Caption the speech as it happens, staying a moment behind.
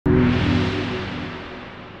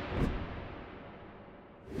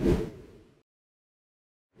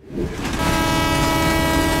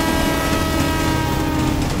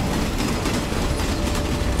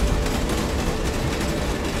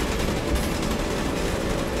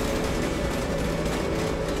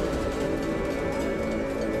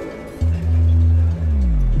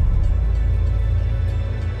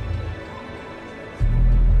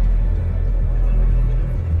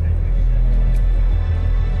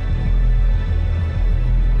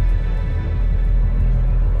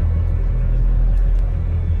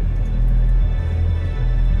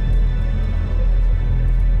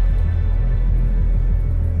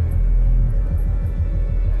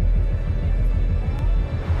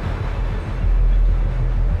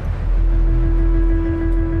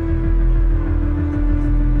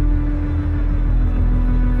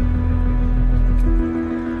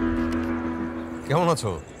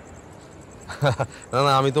আছো? না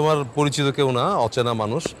না, আমি তোমার পরিচিত কেউ না, অচেনা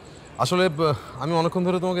মানুষ। আসলে আমি অনেকক্ষণ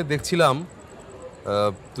ধরে তোমাকে দেখছিলাম,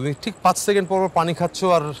 তুমি ঠিক 5 সেকেন্ড পর পানি খাচ্ছ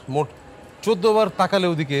আর মোট 14 বার তাকালে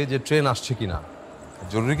ওদিকে যে ট্রেন আসছে কিনা।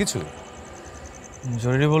 জরুরি কিছু?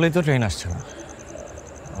 জরুরি বলেই তো ট্রেন আসছে না।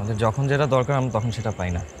 আমাদের যখন যেটা দরকার আমরা তখন সেটা পাই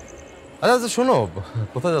না। আচ্ছা আচ্ছা, শোনো,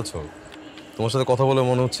 কোথায় যাচ্ছ? তোমার সাথে কথা বলে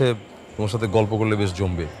মনে হচ্ছে তোমার সাথে গল্প করলে বেশ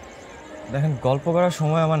জমবে। দেখেন, গল্প করার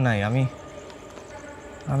সময় আমার নাই।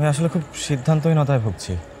 আমি আসলে খুব সিদ্ধান্তহীনতায়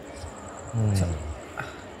ভুগছি।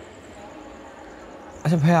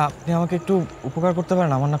 আচ্ছা ভাইয়া, আপনি আমাকে একটু উপকার করতে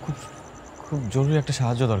পারেন? আমার না খুব খুব জরুরি একটা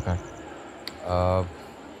সাহায্য দরকার।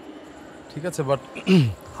 ঠিক আছে, বাট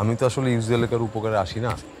আমি তো আসলে ইউজুয়ালি কারো উপকারে আসি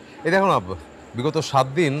না। এই দেখো না, বিগত 7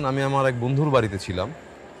 দিন আমি আমার এক বন্ধুর বাড়িতে ছিলাম।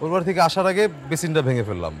 ওর বাড়ি থেকে আসার আগে বেসিনটা ভেঙে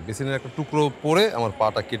ফেললাম। বেসিনের একটা টুকরো পরে আমার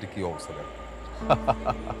পাটা কেটে কি অবস্থা দেয়।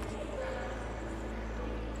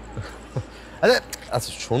 আচ্ছা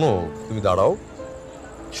আচ্ছা, শোনো, তুমি দাঁড়াও,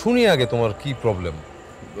 শুনি আগে তোমার কি প্রবলেম,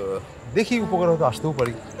 দেখি উপকার হয়তো আসতেও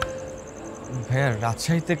পারি। ভাইয়া,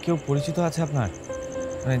 রাজশাহীতে কেউ পরিচিত আছে আপনার,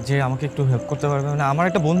 মানে যে আমাকে একটু হেল্প করতে পারবে? মানে আমার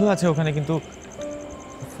একটা বন্ধু আছে ওখানে, কিন্তু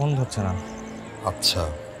ফোন ধরছে না। আচ্ছা,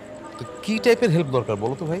 তো কি টাইপের হেল্প দরকার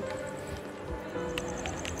বলো তো ভাই?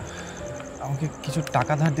 আমাকে কিছু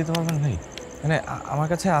টাকা ধার দিতে পারবেন ভাই? মানে আমার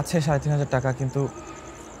কাছে আছে 3,500 টাকা, কিন্তু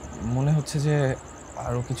মনে হচ্ছে যে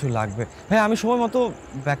আরও কিছু লাগবে। ভাই, আমি সময় মতো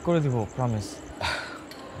ব্যাক করে দিব, প্রমিস।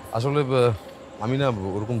 আসলে আমি না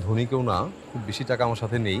ওরকম ধনী কেউ না, খুব বেশি টাকা আমার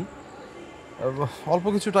সাথে নেই। অল্প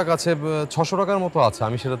কিছু টাকা আছে, 600 টাকার মতো আছে,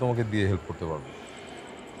 আমি সেটা তোমাকে দিয়ে হেল্প করতে পারবো।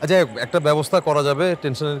 আচ্ছা, একটা ব্যবস্থা করা যাবে,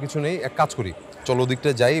 টেনশনের কিছু নেই। এক কাজ করি, চলো ওদিকটা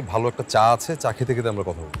যাই, ভালো একটা চা আছে, চা খেতে খেতে আমরা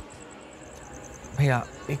কথা বলবো। ভাইয়া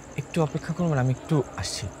একটু অপেক্ষা করবেন, আমি একটু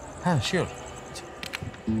আসছি। হ্যাঁ, শিওর।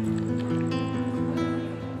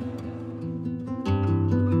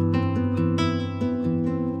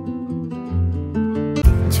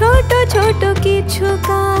 ছোট ছোট কিছু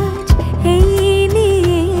কাজ এই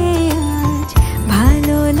নিয়ে আজ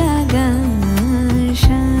ভালো লাগার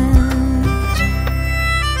সাজ,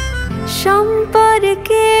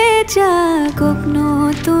 সম্পর্কে জাগুক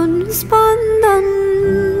নতুন স্পন্দন।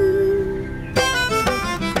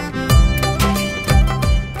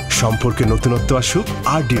 সম্পর্কে নতুনত্ব আসুক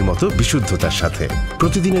আরডির মতো বিশুদ্ধতার সাথে।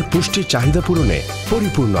 প্রতিদিনের পুষ্টির চাহিদা পূরণে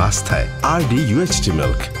পরিপূর্ণ আস্থায় আরডি ইউএইচটি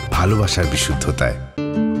মিল্ক, ভালোবাসার বিশুদ্ধতায়।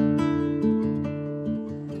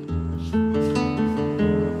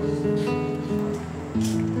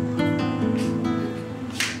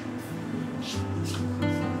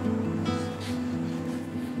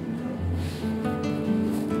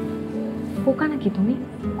 বোকা নাকি তুমি?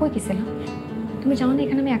 কই গেছিলাম? তুমি জানো না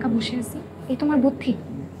এখানে আমি একা বসে আছি? এই তোমার বুদ্ধি?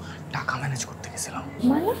 টাকা ম্যানেজ করতে গেছিলাম।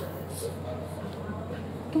 মানে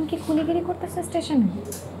তুমি কি খুলিগিরি করতেছো স্টেশনে?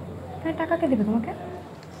 তাই টাকা কে দেবে তোমাকে?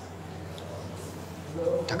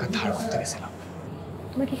 টাকা ধার করতে গেছিলাম।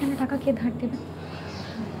 তোমাকে এখানে টাকা কে ধার দেবে?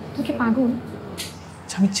 তুমি কি পাগল?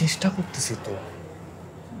 আমি চেষ্টা করতেছি তো।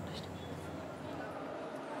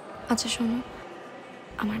 আচ্ছা শোনো,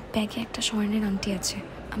 আমার ব্যাগে একটা স্বর্ণের আংটি আছে,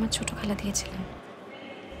 আমার ছোট খালা দিয়েছিলেন।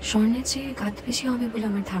 স্বর্ণের চেয়ে গাত বেশি হবে বলে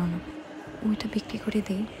আমার ধারণা। ওইটা বিক্রি করে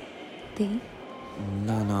দেই?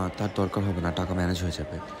 না না, তার দরকার হবে না, টাকা ম্যানেজ হয়ে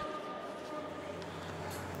যাবে।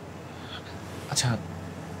 আচ্ছা,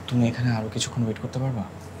 তুমি এখানে আরো কিছুক্ষণ ওয়েট করতে পারবা?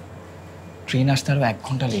 ট্রেন আসতে আরো 1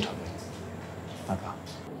 ঘন্টা লেট হবে। পারবা?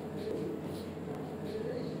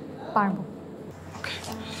 পারবো।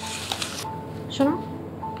 শোনো,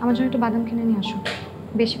 আমার জন্য একটু বাদাম কিনে নিয়ে আসো,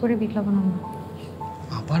 বেশি করে বিট লবণ আনবো।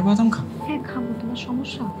 আবার বাদাম খাবো? হ্যাঁ খাবো, তোমার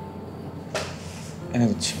সমস্যা? এনে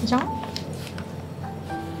দিচ্ছি, যাও।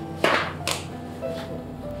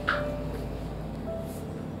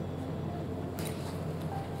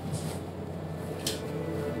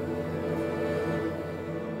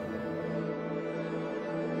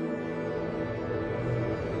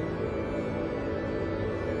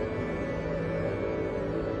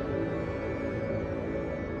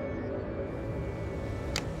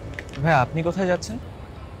 ভাই আপনি কোথায় যাচ্ছেন?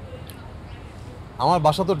 আমার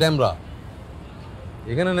বাসা তো ড্যামরা,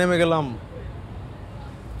 এখানে নেমে গেলাম।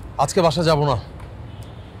 আজকে বাসা যাব না,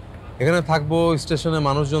 এখানে থাকবো, স্টেশনে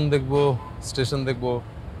মানুষজন দেখবো, স্টেশন দেখবো।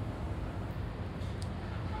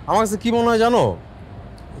 আমার কাছে কি মনে হয় জানো,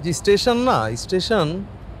 যে স্টেশন না, স্টেশন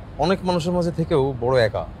অনেক মানুষের মাঝে থেকেও বড়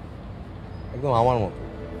একা, একদম আমার মতো।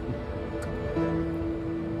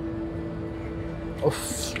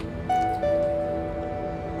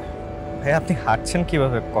 ভাই আপনি হাঁটছেন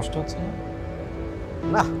কিভাবে? কষ্ট হচ্ছে না?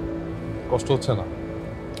 না, কষ্ট হচ্ছে না।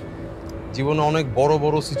 জীবনে অনেক বড়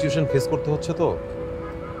বড় সিচুয়েশন ফেস করতে হচ্ছে, তো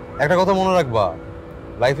একটা কথা মনে রাখবা,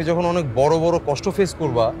 লাইফে যখন অনেক বড় বড় কষ্ট ফেস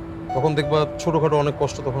করবা তখন দেখবা ছোটখাটো অনেক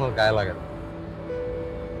কষ্ট তখন আর গায়ে লাগে না।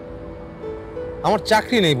 আমার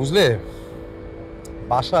চাকরি নেই বুঝলে,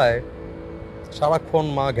 বাসায় সারাক্ষণ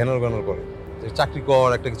মা ঘ্যানর ঘ্যানর করে যে চাকরি কর,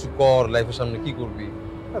 একটা কিছু কর, লাইফের সামনে কি করবি,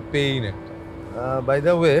 পেইন একটা। বাই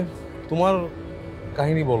দ্য ওয়ে, তোমার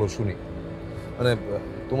কাহিনী বলো শুনি। মানে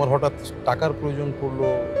তোমার হঠাৎ টাকার প্রয়োজন পড়লো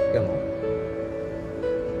কেন?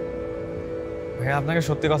 ভাইয়া আপনাকে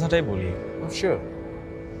সত্যি কথাটাই বলি, শিওর।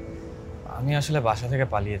 আমি আসলে বাসা থেকে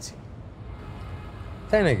পালিয়েছি।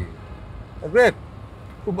 তাই নাকি? গ্রেট,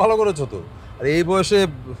 খুব ভালো করেছো তো। আর এই বয়সে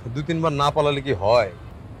 2-3 বার না পালালে কি হয়?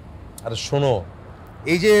 আরে শোনো,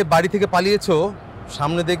 এই যে বাড়ি থেকে পালিয়েছো,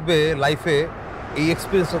 সামনে দেখবে লাইফে এই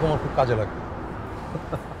এক্সপিরিয়েন্সটা তোমার খুব কাজে লাগবে।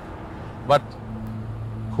 বাট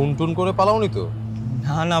খুন টুন করে পালাওনি তো?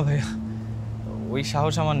 না না ভাইয়া, ওই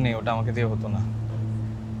সাহস আমার নেই, ওটা আমাকে দিয়ে হতো না।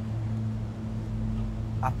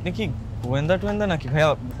 আপনি কি গোয়েন্দা টোয়েন্দা নাকি ভাইয়া?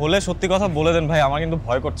 বলে সত্যি কথা বলে দেন ভাই, আমার কিন্তু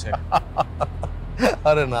ভয় করছে।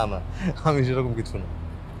 আরে না না, আমি সেরকম কিছু না।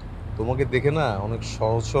 তোমাকে দেখে না অনেক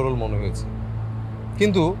সহজ সরল মনে হয়েছে,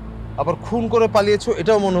 কিন্তু আবার খুন করে পালিয়েছো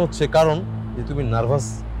এটাও মনে হচ্ছে, কারণ যে তুমি নার্ভাস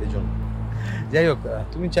এই জন্য। যাই হোক,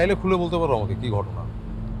 তুমি চাইলে খুলে বলতে পারো আমাকে কি ঘটনা।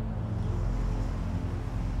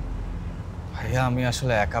 ভাইয়া আমি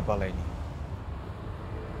আসলে একা পালাইনি।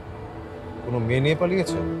 কোনো মেয়ে নিয়ে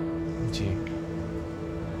পালিয়েছো? জি,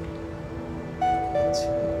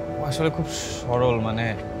 ও আসলে খুব সরল, মানে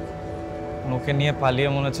ওকে নিয়ে পালিয়ে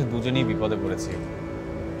মনে হচ্ছে দুজনেই বিপদে পড়েছি।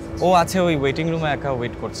 ও আছে ওই ওয়েটিং রুমে একা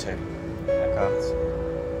ওয়েট করছে, একা।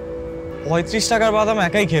 35 টাকার বাদাম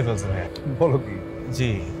একাই খেয়ে ফেলছে ভাইয়া। বলো কি?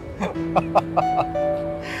 জি।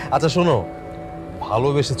 আচ্ছা শোনো,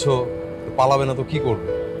 ভালোবেসেছো, পালাবে না তো কি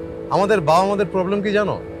করবে? আমাদের বাবা মাদের প্রবলেম কি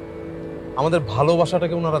জানো? আমাদের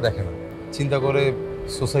ভালোবাসাটাকে ওনারা দেখে না, চিন্তা করে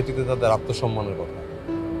সোসাইটিতে তাদের আত্মসম্মানের কথা।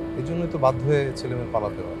 এই জন্যই তো বাধ্য হয়ে ছেলেমেয়ে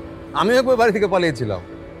পালাতে হয়। আমি একবার বাড়ি থেকে পালিয়েছিলাম,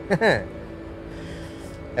 হ্যাঁ,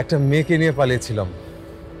 একটা মেয়েকে নিয়ে পালিয়েছিলাম,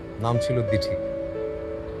 নাম ছিল দিঠি।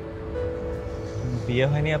 বিয়ে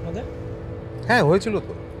হয়নি আপনাদের? হ্যাঁ হয়েছিল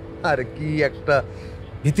তো। আরে কি একটা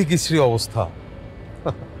ভীতিকিচ্ছিরি অবস্থা,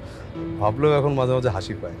 ভাবলেও এখন মাঝে মাঝে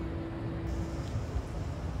হাসি পায়।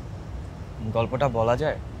 গল্পটা বলা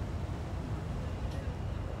যায়?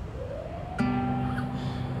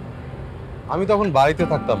 আমি তখন বাড়িতে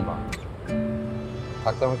থাকতাম না,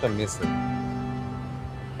 থাকতাম একটা মেসে।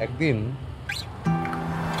 একদিন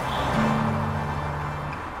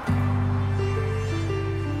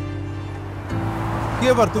কি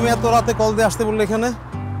ব্যাপার, তুমি এত রাতে কল দিয়ে আসতে বললে এখানে?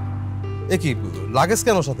 এ কি লাগেজ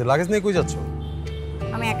কেন সাথে? লাগেজ নিয়ে কই যাচ্ছ?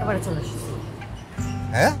 আমি একেবারে চলে এসেছি।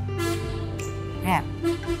 হ্যাঁ হ্যাঁ,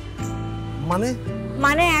 মানে?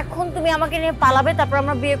 মানে এখন তুমি আমাকে নিয়ে পালাবে, তারপর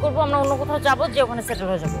আমরা বিয়ে করবো, আমরা অন্য কোথাও যাবো, যে ওখানে সেটেল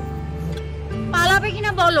হয়ে যাবো। পালাবে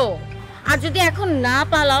কিনা বলো? আর যদি এখন না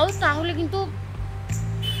পালাও তাহলে কিন্তু,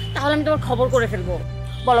 তাহলে আমি তোমার খবর করে ফেলবো।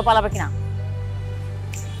 বলো পালাবে কিনা?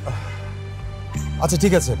 আচ্ছা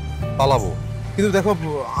ঠিক আছে, পালাবো, কিন্তু দেখো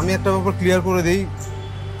আমি একটা ব্যাপার ক্লিয়ার করে দেই,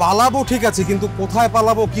 পালাবো ঠিক আছে, কিন্তু কোথায়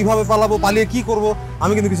পালাবো, কিভাবে পালাবো, পালিয়ে কি করব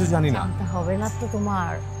আমি কিন্তু কিছু জানি না। জানতে হবে না তো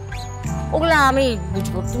তোমার, ওগুলা আমি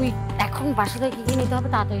বুঝবো। তুমি এখন বাসা থেকে কি কি নিতে হবে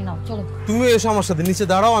তাড়াতাড়ি নাও, চলো। তুমি এসো আমার সাথে, নিচে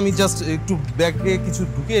দাঁড়াও, আমি জাস্ট একটু ব্যাগে কিছু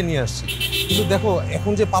ঢুকিয়ে নিয়ে আসছি। কিন্তু দেখো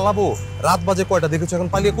এখন যে পালাবো, রাত বাজে কয়টা দেখেছো, এখন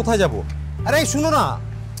পালিয়ে কোথায় যাবো? আরে শুনো না।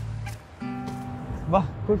 বাহ,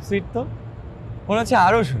 খুব সুইট তো, মনে হচ্ছে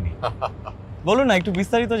আরো শুনি। বলো না, একটু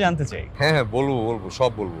বিস্তারিত জানতে চাই। হ্যাঁ হ্যাঁ বলবো বলবো,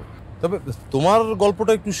 সব বলবো, তবে তোমার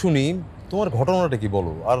গল্পটা একটু শুনি, তোমার ঘটনাটা কি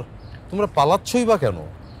বলো, আর তোমরা পালাচ্ছই বা কেন?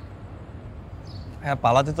 হ্যাঁ,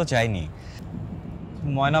 পালাতে তো চাইনি।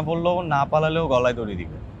 ময়না বললো না পালালেও গলায় দড়ি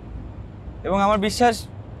দিবে, এবং আমার বিশ্বাস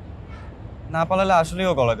না পালালে আসলেই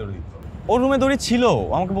ও গলায় দড়ি দিত। ওর রুমে দড়ি ছিল,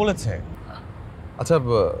 আমাকে বলেছে। আচ্ছা,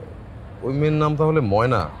 ওই মেয়ের নাম তাহলে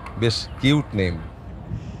ময়না? বেশ কিউট নেম।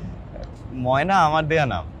 ময়না আমার দেয়া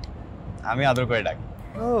নাম, আমি আদর করে ডাকি।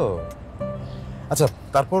 ও আচ্ছা,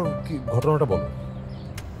 তারপর কি ঘটনাটা বলো।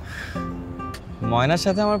 ময়নার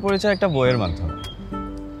সাথে আমার পরিচয় একটা বইয়ের মাধ্যমে।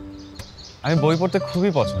 আমি বই পড়তে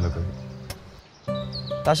খুবই পছন্দ করি,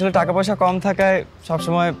 তা আসলে টাকা পয়সা কম থাকায়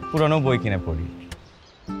সবসময় পুরনো বই কিনে পড়ি।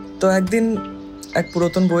 তো একদিন এক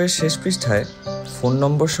পুরাতন বইয়ের শেষ পৃষ্ঠায় ফোন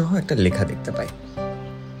নম্বর সহ একটা লেখা দেখতে পাই।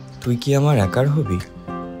 তুই কি আমার একার হবি,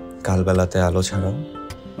 কালবেলাতে আলো ছাড়াও।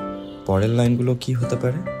 পরের লাইনগুলো কি হতে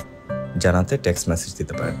পারে জানাতে টেক্সট মেসেজ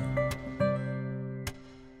দিতে পারে।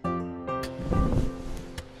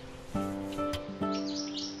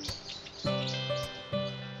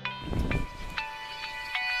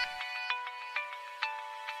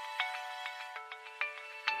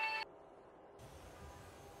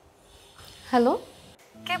 হ্যালো,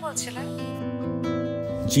 কে বলছিলেন?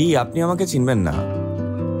 জি, আপনি আমাকে চিনবেন না।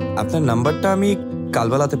 আপনার নাম্বারটা আমি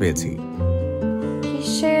কালবেলাতে পেয়েছি।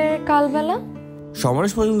 কিসের কালবেলা?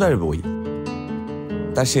 সমরেশ মজুমদারের বই।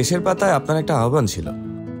 তার শেষের পাতায় আপনার একটা আহ্বান ছিল,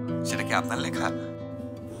 সেটা কি আপনার লেখা?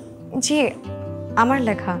 জি, আমার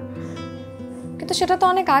লেখা, কিন্তু সেটা তো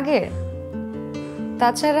অনেক আগে।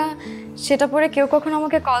 তাছাড়া সেটা পরে কেউ কখনো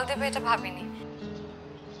আমাকে কল দেবে এটা ভাবিনি।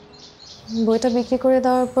 বইটা বিক্রি করে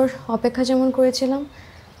দেওয়ার পর অপেক্ষা যেমন করেছিলাম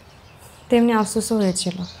তেমনি আফসোসও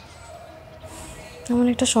হয়েছিল। এমন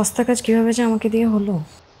একটা সস্তা কাজ কীভাবে যে আমাকে দিয়ে হলো।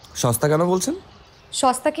 সস্তা কেন বলছেন?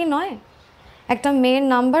 সস্তা কি নয়, একটা মেয়ের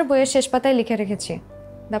নাম্বার বইয়ের শেষ পাতায় লিখে রেখেছি।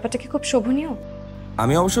 ব্যাপারটা কি খুব শোভনীয়?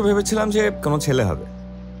 আমি অবশ্য ভেবেছিলাম যে কোনো ছেলে হবে।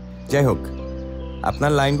 যাই হোক,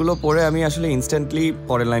 আপনার লাইনগুলো পড়ে আমি আসলে ইনস্ট্যান্টলি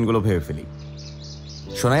পরের লাইনগুলো ভেবে ফেলি।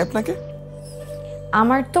 শোনাই আপনাকে?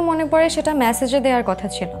 আমার তো মনে পড়ে সেটা মেসেজে দেওয়ার কথা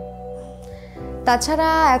ছিল। তাছাড়া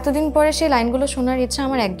এতদিন পরে সেই লাইনগুলো শোনার ইচ্ছা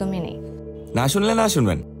আমার একদমই নেই। না শুনলে না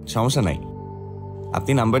শুনবেন, সমস্যা নাই।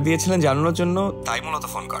 আপনি নাম্বার দিয়েছিলেন জানানোর জন্য, তাই মূলত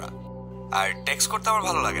ফোন করা। আর টেক্সট করতে আমার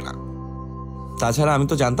ভালো লাগে না। তাছাড়া আমি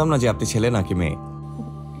তো জানতাম না যে আপনি ছেলে নাকি মেয়ে।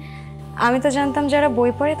 আমি তো জানতাম যারা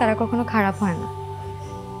বই পড়ে তারা কখনো খারাপ হয় না,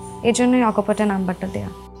 এই জন্যই অকপটে নাম্বারটা দেয়া।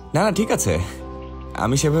 না না, ঠিক আছে,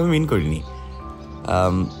 আমি সেভাবে মিন করিনি।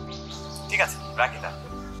 ঠিক আছে, রাখি না।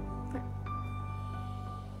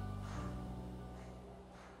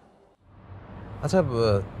 আচ্ছা,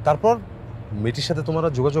 তারপর মেয়েটির সাথে তোমার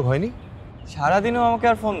আর যোগাযোগ হয়নি? সারাদিনও আমাকে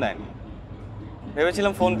আর ফোন দেয়নি,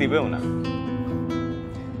 ভেবেছিলাম ফোন দিবেও না।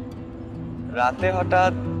 রাতে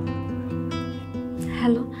হঠাৎ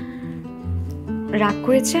হ্যালো, রাগ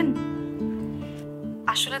করেছেন?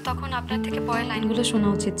 আসলে তখন আপনার থেকে পরের লাইনগুলো শোনা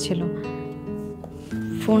উচিত ছিল।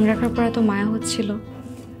 ফোন রাখার পর এত মায়া হচ্ছিল।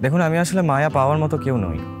 দেখুন, আমি আসলে মায়া পাওয়ার মতো কেউ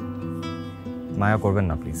নই, মায়া করবেন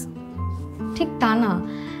না প্লিজ। ঠিক তা না,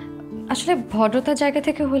 আসলে ভদ্রতার জায়গা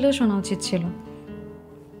থেকে হলেও শোনা উচিত ছিল।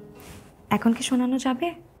 এখন কি শোনানো যাবে?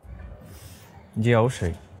 জি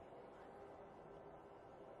অবশ্যই।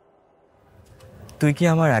 তুই কি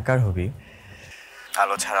আমার একার হবি,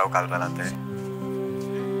 আলো ছাড়াও কালবেলাতে,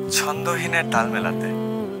 ছন্দহীনের তাল মেলাতে,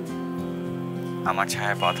 আমার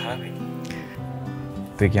ছায়ায় পথ হারাবি?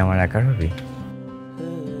 তুই কি আমার একার হবি?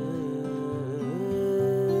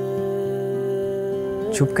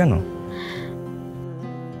 চুপ কেন?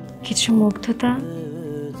 কিছু মুগ্ধতা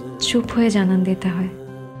চুপ হয়ে জানান দিতে হয়।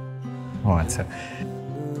 ও আচ্ছা।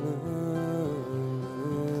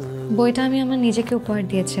 বইটা আমি আমার নিজেকে উপহার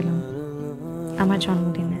দিয়েছিলাম আমার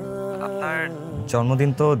জন্মদিনে। আপনার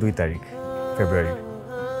জন্মদিন তো 2 তারিখ ফেব্রুয়ারি।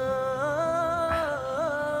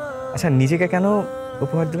 আচ্ছা, নিজেকে কেন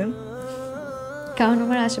উপহার দিলেন? কারণ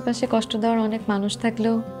আমার আশেপাশে কষ্ট দেওয়ার অনেক মানুষ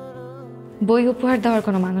থাকলেও বই উপহার দেওয়ার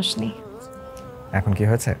কোনো মানুষ নেই। এখন কি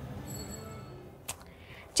হয়েছে?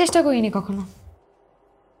 চেষ্টা করিনি কখনো।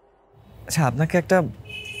 আচ্ছা, আপনাকে একটা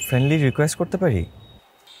ফ্রেন্ডলি রিকোয়েস্ট করতে পারি?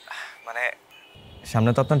 মানে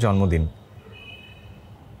সামনে তো আপনার জন্মদিন,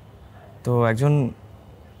 তো একজন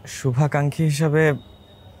শুভাকাঙ্ক্ষী হিসাবে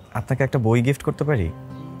আপনাকে একটা বই গিফট করতে পারি?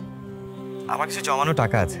 আমার কিছু জমানো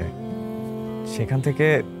টাকা আছে, সেখান থেকে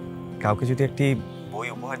কাউকে যদি একটি বই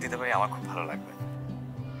উপহার দিতে পারি আমার খুব ভালো লাগবে।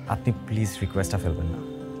 আপনি প্লিজ রিকোয়েস্টটা ফেলবেন না।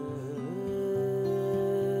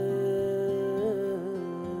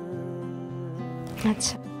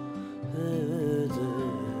 আচ্ছা,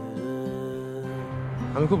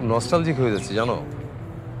 আমি খুব নস্টালজিক হয়ে যাচ্ছি জানো।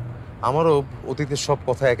 আমারও অতীতের সব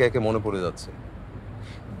কথা একে একে মনে পড়ে যাচ্ছে।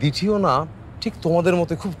 দ্বিতীয় না, ঠিক তোমাদের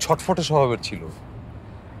মতো খুব ছটফটে স্বভাবের ছিল।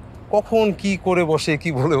 কখন কি করে বসে কি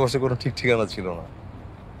বলে বসে কোনো ঠিক ঠিকানা ছিল না।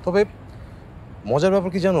 তবে মজার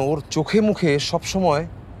ব্যাপার কি জানো, ওর চোখে মুখে সবসময়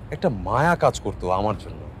একটা মায়া কাজ করতো আমার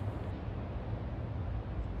জন্য।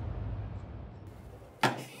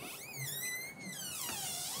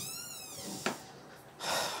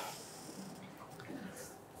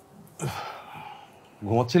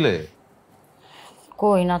 ঘুমাচ্ছিলে?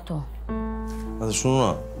 কই না তো। আচ্ছা শোনো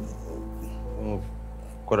না,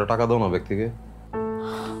 কয়টা টাকা দাও না ব্যাগ থেকে।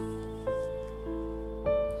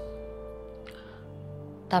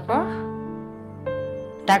 তারপর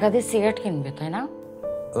টাকা দিয়ে সিগারেট কিনবে তাই না?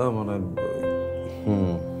 মানে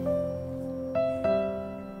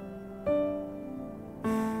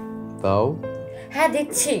দাও। হ্যাঁ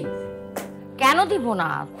দিচ্ছি, কেন দিব না?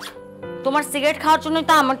 তোমার সিগারেট খাওয়ার জন্যই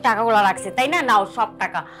তো আমার টাকাগুলো রাখছে তাই না? নাও সব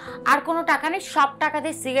টাকা। আর কোনো টাকা নেই, সব টাকা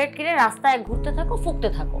দিয়ে সিগারেট কিনে রাস্তায় ঘুরতে থাকো, ফুঁকতে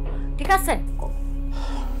থাকো, ঠিক আছে?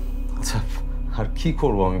 আচ্ছা আর কি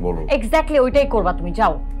করবো আমি বলো? এক্স্যাক্টলি ওইটাই করবা তুমি,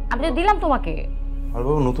 যাও। আমি তো দিলাম তোমাকে। আর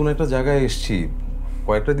বাবা নতুন একটা জায়গায় এসেছি,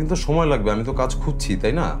 কয়েকটা দিন তো সময় লাগবে, আমি তো কাজ খুঁজছি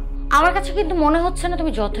তাই না? আমার কাছে কিন্তু মনে হচ্ছে না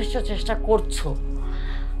তুমি যথেষ্ট চেষ্টা করছো।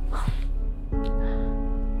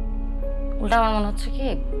 ওটা আমার মনে হচ্ছে কি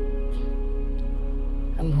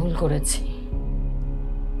আমি ভুল করেছি।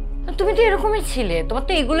 তুমি তো এরকমই ছিলে, তোমার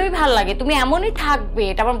তো এগুলোই ভালো লাগে, তুমি এমনই থাকবে,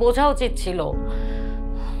 এটা আমার বোঝা উচিত ছিল।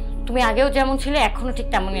 তুমি আগেও যেমন ছিলে এখনো ঠিক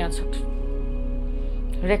তেমনই আছো,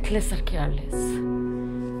 রেকলেস আর কেয়ারলেস।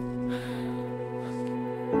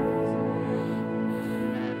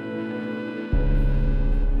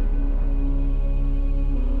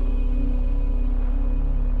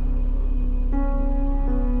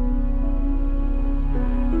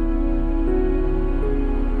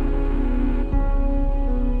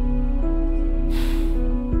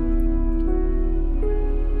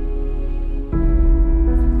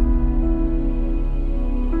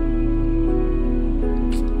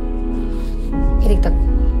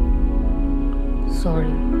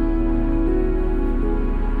 সরি,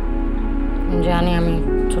 জানি আমি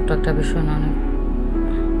ছোট্ট একটা বিষয় না অনেক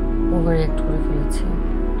ওভার রিঅ্যাক্ট করে ফেলেছি,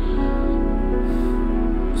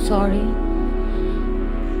 সরি।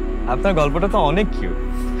 আপনার গল্পটা তো অনেক কিউট,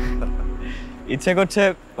 ইচ্ছে করছে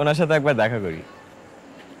ওনার সাথে একবার দেখা করি।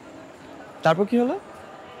 তারপর কি হলো?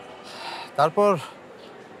 তারপর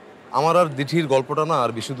আমার আর দিঠির গল্পটা না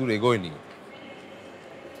আর বেশি দূর এগোয়নি।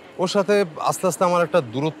 ওর সাথে আস্তে আস্তে আমার একটা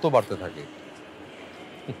দূরত্ব বাড়তে থাকে।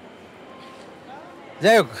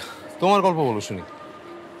 যাই হোক, তোমার গল্প বলো শুনি।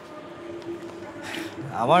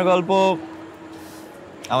 আমার গল্প,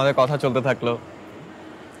 আমাদের কথা চলতে থাকলো,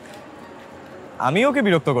 আমি ওকে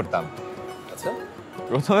বিরক্ত করতাম। আচ্ছা,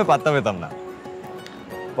 প্রথমে পাত্তা পেতাম না,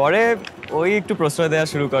 পরে ওই একটু প্রশ্রয় দেওয়া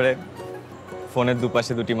শুরু করে। ফোনের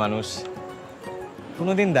দুপাশে দুটি মানুষ,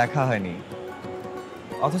 কোনোদিন দেখা হয়নি,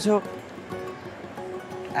 অথচ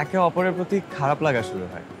একে অপরের প্রতি খারাপ লাগা শুরু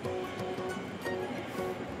হয়।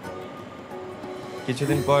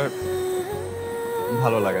 কিছুদিন পর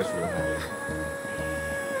ভালো লাগা শুরু হয়।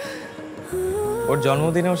 ওর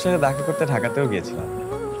জন্মদিনে ওর সাথে দেখা করতে ঢাকাতেও গিয়েছিলাম।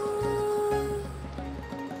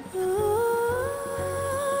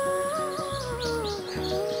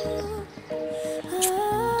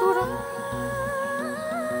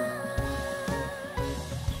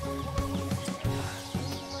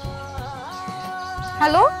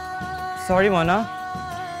 হ্যালো, সরি ময়না,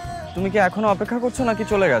 তুমি কি এখনো অপেক্ষা করছো নাকি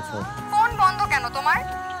চলে গেছো? ফোন বন্ধ কেন তোমার?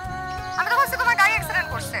 আমি তো ভাবছি তোমার গাড়ি অ্যাক্সিডেন্ট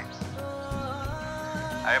করছে।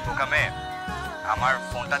 আরে বোকা মেয়ে, আমার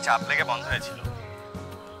ফোনটা চাপ লেগে বন্ধ হয়েছিল।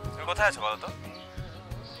 তুমি কোথায় আছো বলো তো?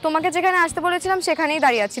 তোমাকে যেখানে আসতে বলেছিলাম সেখানেই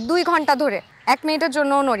দাঁড়িয়ে আছি 2 ঘন্টা ধরে, 1 মিনিটের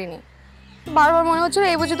জন্যও নড়িনি। বারবার মনে হচ্ছিল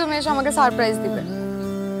এই বুঝি তুমি এসে আমাকে সারপ্রাইজ দিবে।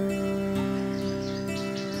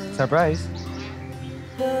 সারপ্রাইজ?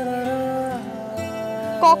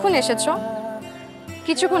 কখন এসেছো?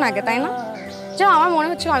 কিছুক্ষণ আগে, তাই না? যা, আমার মনে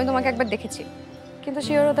হচ্ছিল আমি তোমাকে একবার দেখেছি, কিন্তু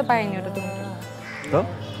শিওর হতে পারিনি ওটা তুমি। তো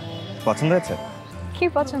পছন্দ হয়েছে? কি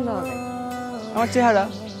পছন্দ হবে? আমার চেহারা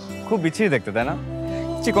খুব বিচ্ছিরি দেখতে, তাই না?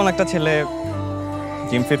 চিকন একটা ছেলে,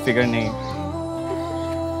 জিম ফিট ফিগার নেই।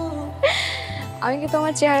 আমি কি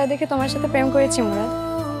তোমার চেহারা দেখে তোমার সাথে প্রেম করেছি মুরাদ?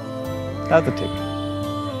 তা তো ঠিক,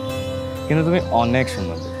 কিন্তু তুমি অনেক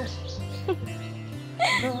সুন্দর।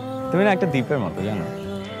 তুমি না একটা দ্বীপের মতো, জানো,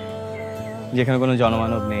 যেখানে কোনো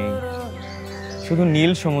জনমানব নেই, শুধু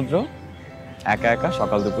নীল সমুদ্র, একা একা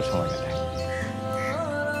সকাল দুপুর সময় কাটায়।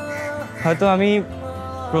 হয়তো আমি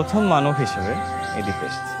প্রথম মানব হিসেবে এই দ্বীপে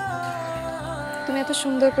এসেছি। তুমি এত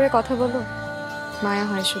সুন্দর করে কথা বলো, মায়া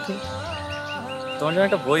হয় শুধু। তোমার জন্য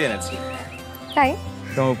একটা বই এনেছি, তাই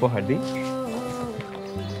তোমার উপহার দিই।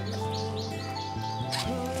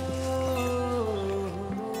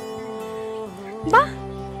 বাহ,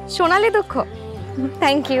 সোনালি দুঃখ,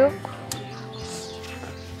 থ্যাংক ইউ।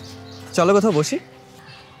 চলো কোথাও বসি।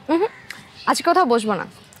 আজকে কোথাও বসবো না,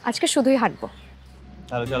 আজকে শুধুই হাঁটবো।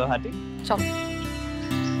 তাহলে চলো হাঁটি। চল।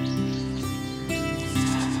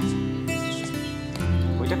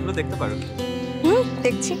 বইটা খুলে দেখতে পারো?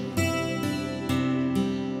 দেখছি।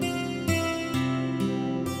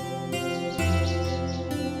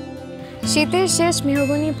 শীতের শেষ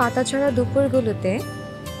মেহগনি পাতাছড়া দুপুরগুলোতে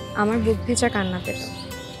আমার বুক ভেজা কান্না পেল।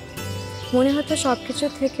 মনে হতো সবকিছু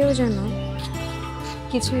থেকেও যেন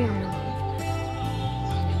কিছুই আমার।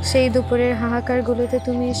 সেই দুপুরের হাহাকারগুলোতে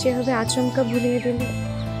তুমি এসে হবে আচমকা ভুলিয়ে দিলে।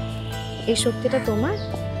 এই শক্তিটা তোমার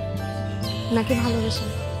নাকি ভালোবাসা?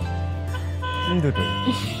 দুটোই।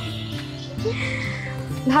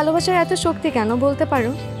 ভালোবাসার এত শক্তি কেন বলতে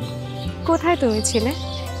পারো? কোথায় তুমি ছিলে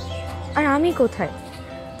আর আমি কোথায়?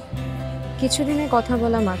 কিছুদিনে কথা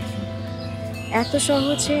বলা মাত্র এত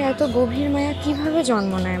সহজে এত গভীর মায়া কিভাবে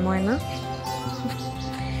জন্ম নেয় ময়না?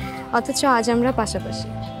 অথচ আজ আমরা পাশাপাশি।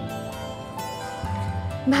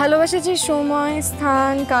 ভালোবাসা যে সময়,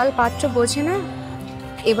 স্থান, কাল, পাত্র বোঝে না,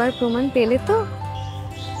 এবার প্রমাণ পেলে তো?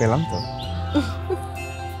 পেলাম তো।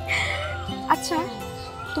 আচ্ছা,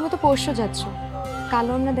 তুমি তো পরশু যাচ্ছ,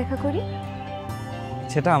 কালও আমরা দেখা করি।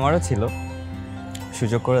 সেটা আমারও ছিল,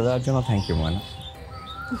 সুযোগ করে দেওয়ার জন্য থ্যাংক ইউ ময়না।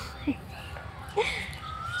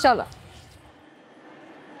 চলো।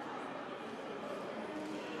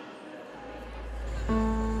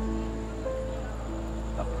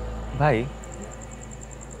 ভাই,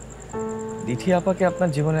 দিঠি আপাকে আপনার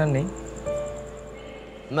জীবনে আর নেই?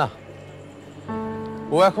 না,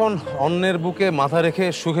 ও এখন অন্যের বুকে মাথা রেখে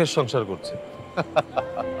সুখের সংসার করছে।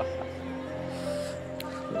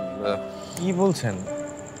 কি বলছেন?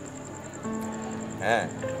 হ্যাঁ,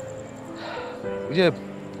 ওই যে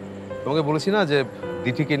তোমাকে বলেছি না যে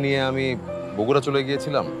দিঠিকে নিয়ে আমি বগুড়া চলে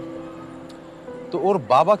গিয়েছিলাম, তো ওর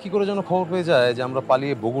বাবা কি করে যেন খবর পেয়ে যায় যে আমরা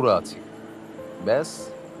পালিয়ে বগুড়া আছি। ব্যাস,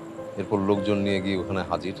 এরপর লোকজন নিয়ে গিয়ে ওখানে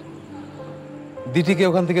হাজির। দিঠিকে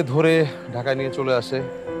ওখান থেকে ধরে ঢাকায় নিয়ে চলে আসে।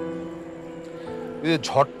 ওই যে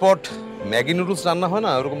ঝটপট ম্যাগি নুডলস রান্না হয়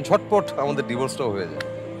না, ওরকম ঝটপট আমাদের ডিভোর্সটাও হয়ে যায়।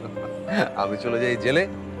 আমি চলে যাই জেলে,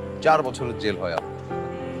 4 বছরের জেল হয়।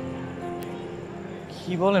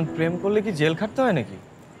 কি বলেন, প্রেম করলে কি জেল খাটতে হয় নাকি?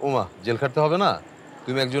 ওমা, জেল খাটতে হবে না?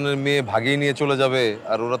 তুমি একজনের মেয়ে ভাগিয়ে নিয়ে চলে যাবে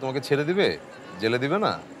আর ওরা তোমাকে ছেড়ে দিবে, জেলে দিবে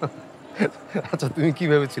না? আচ্ছা, তুমি কি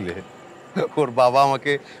ভেবেছিলে ওর বাবা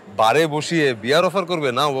আমাকে বারে বসিয়ে বিয়ার অফার করবে?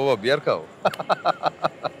 না বাবা, বিয়ার খাও।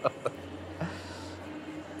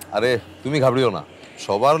 আরে তুমি ঘাবড়িও না,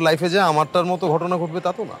 সবার লাইফে যে আমারটার মতো ঘটনা ঘটবে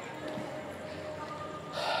তা তো না।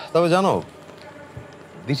 তবে জানো,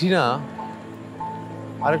 দিঠি না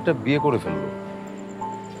আরেকটা বিয়ে করে ফেললো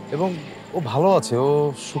এবং ও ভালো আছে, ও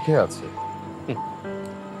সুখে আছে।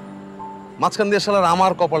 মাঝখান দিয়ে শালার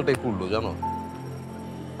আমার কপালটাই পুড়লো, জানো,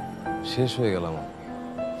 শেষ হয়ে গেলাম।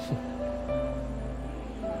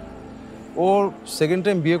 ওর সেকেন্ড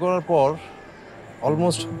টাইম বিয়ে করার পর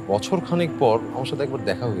অলমোস্ট বছর খানিক পর আমার সাথে একবার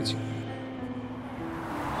দেখা হয়েছিল।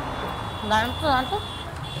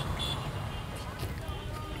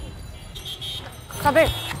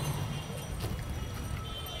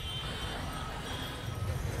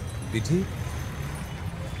 দিঠি,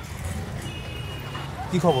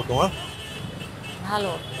 কি খবর তোমার?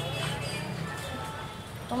 ভালো।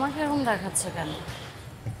 তোমাকে এরকম দেখাচ্ছে কেন?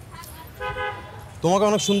 তোমাকে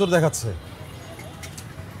অনেক সুন্দর দেখাচ্ছে।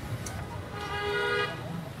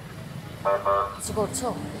 কিছু করছো?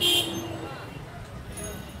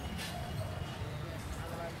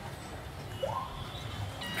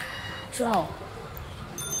 শোনো,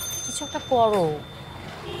 কিছু একটা করো।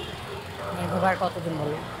 মেঘবার কতদিন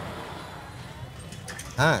বলো?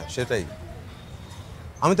 হ্যাঁ, সেটাই।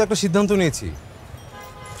 আমি তো একটা সিদ্ধান্ত নিয়েছি,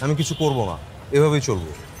 আমি কিছু করব না, এভাবেই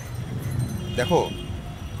চলবো। দেখো,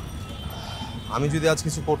 আমি যদি আজ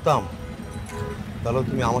কিছু করতাম তাহলে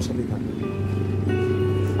তুমি আমার সাথেই থাকবে,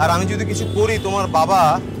 আর আমি যদি কিছু করি তোমার বাবা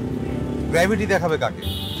গ্র্যাভিটি দেখাবে কাকে?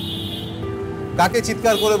 কাকে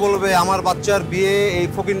চিৎকার করে বলবে আমার বাচ্চার বিয়ে এই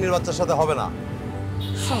ফকিন্নির বাচ্চার সাথে হবে না?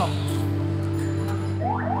 শোনো,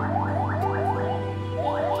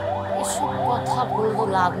 এসব কথা বলবো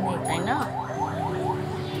লাভ নেই, তাই না?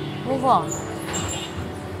 Move on.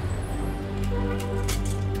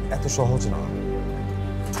 এত সহজ না।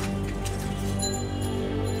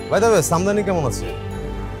 বাই দ্য ওয়ে, সামদানি কেমন আছে?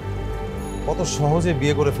 কত সহজে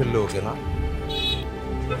বিয়ে করে ফেললে ওকে, না?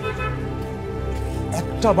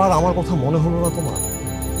 একটা বার আমার কথা মনে হলো না তোমার?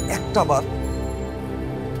 একটা বার?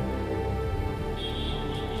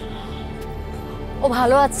 ও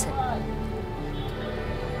ভালো আছে,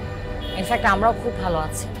 ইনফ্যাক্ট আমরাও খুব ভালো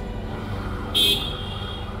আছি,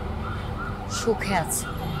 সুখে আছি।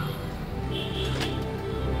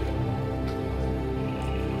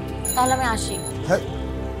 তাহলে আমি আসি। হ্যাঁ,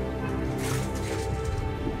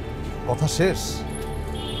 কথা শেষ?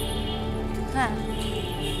 হ্যাঁ।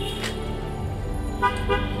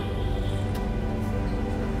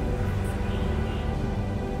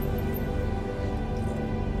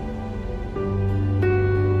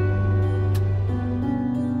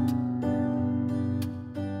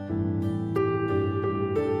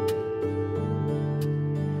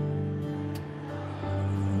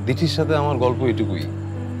 দিঠির সাথে আমার গল্প এটুকুই।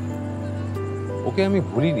 ওকে আমি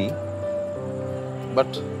ভুলিনি, বাট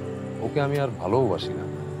ওকে আমি আর ভালোবাসি না।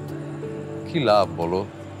 কি লাভ বলো,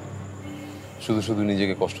 শুধু শুধু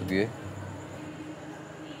নিজেকে কষ্ট দিয়ে?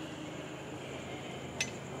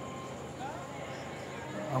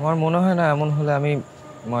 আমার মনে হয় না এমন হলে আমি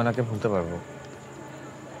ময়নাকে ভুলতে পারবো।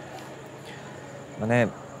 মানে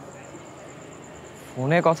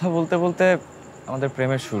ফোনে কথা বলতে বলতে আমাদের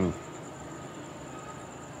প্রেমের শুরু,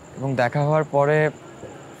 এবং দেখা হওয়ার পরে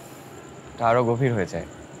তা আরো গভীর হয়ে যায়।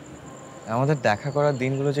 আমাদের দেখা করার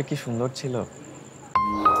দিনগুলো যে কি সুন্দর ছিল।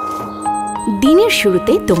 দিনের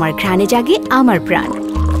শুরুতে তোমার ঘ্রাণে জাগে আমার প্রাণ।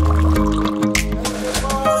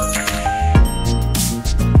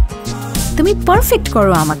 তুমি পারফেক্ট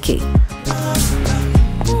করো আমাকে।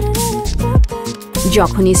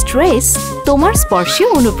 যখনই স্ট্রেস তোমার স্পর্শে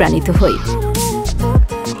অনুপ্রাণিত হই,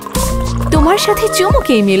 তোমার সাথে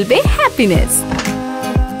চমকেই মিলবে হ্যাপিনেস।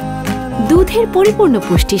 দুধের পরিপূর্ণ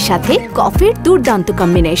পুষ্টির সাথে কফির দুর্দান্ত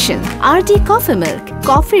কম্বিনেশন। আরডি কফি মিল্ক,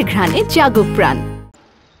 কফির ঘ্রাণে জাগুক প্রাণ।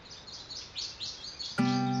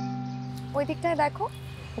 ওই দিকটায় দেখো,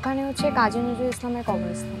 ওখানে হচ্ছে কাজী নজরুল ইসলামের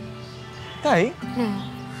কবরস্থান। তাই? হ্যাঁ,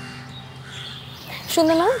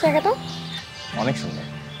 সুন্দর না জায়গাটা? অনেক সুন্দর।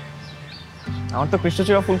 আমার তো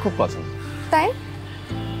কৃষ্ণচূড়া ফুল খুব পছন্দ। তাই?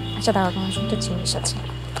 আচ্ছা দাঁড়াও, তোমার শুনতে জিনিস আছে।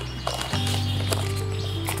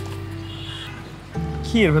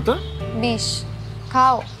 কি এর ভেতর? বিষ,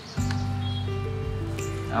 খাও।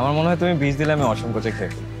 আমার মনে হয় তুমি বিষ দিলে আমি অসংকোচে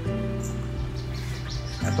খেয়ে ফেলি।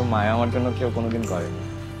 এত মায়া আমার জন্য কেউ কোনোদিন করেনি।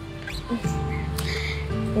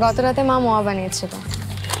 গত রাতে মা মোয়া বানিয়েছিল,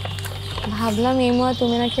 ভাবলাম এই মোয়া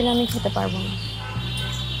তুমি না খেলে আমি খেতে পারবো না,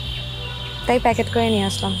 তাই প্যাকেট করে নিয়ে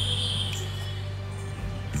আসলাম।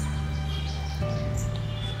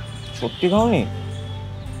 সত্যি খাওনি?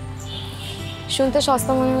 শুনতে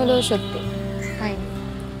সস্তা মনে হলেও সত্যি খাইনি।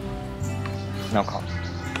 না খাও।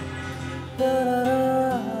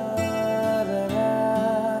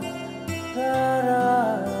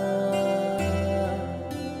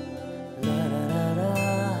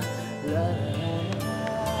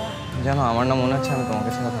 জানো, আমার না মনে হচ্ছে আমি তোমাকে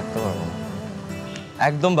ছাড়া থাকতে পারবো না।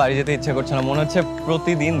 একদম বাড়ি যেতে ইচ্ছে করছে না, মনে হচ্ছে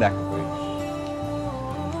প্রতিদিন দেখা করি।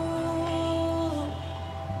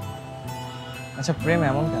 আচ্ছা, প্রেম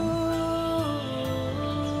এমন কেন?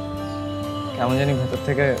 কেমন জানি ভেতর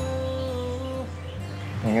থেকে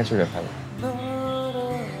ভেঙে চুরে ফেলে।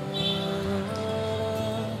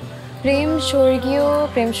 প্রেম স্বর্গীয়,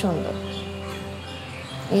 প্রেম সুন্দর।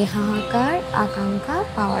 এই হাহাকার আকাঙ্ক্ষা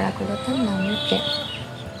পাওয়ার আকুলতার নামের প্রেম।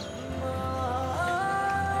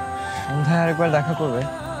 সন্ধ্যায় আরেকবার দেখা করবে?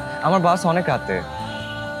 আমার বাস অনেক রাতে।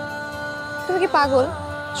 তুমি কি পাগল?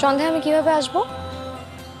 সন্ধ্যায় আমি কিভাবে আসবো?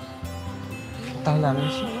 তাহলে আমি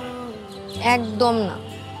আসি? একদম না।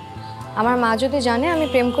 আমার মা যদি জানে আমি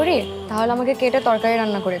প্রেম করি, তাহলে আমাকে কেটে তরকারি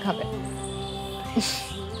রান্না করে খাবে।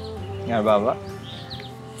 আর বাবা?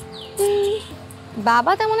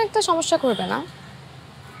 বাবা তেমন একটা সমস্যা করবে না।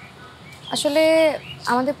 আসলে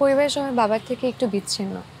আমাদের পরিবারের সবাই বাবার থেকে একটু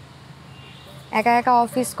বিচ্ছিন্ন। একা একা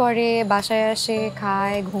অফিস করে, বাসায় আসে,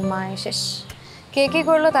 খায়, ঘুমায়, শেষ। কে কি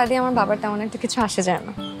করলো তা দিয়ে আমার বাবার তেমন একটা কিছু আসে যায়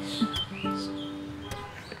না।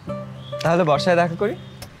 তাহলে বর্ষায় দেখা করি।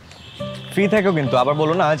 ফ্রি থেকেও কিন্তু, আবার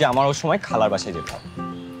বলো না যে আমার ওই সময় খালার বাসায় যেতে হবে।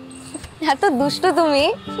 এত দুষ্ট তুমি।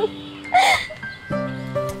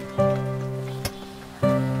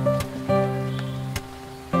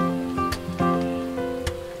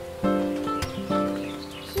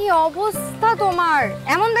 কি অবস্থা তোমার?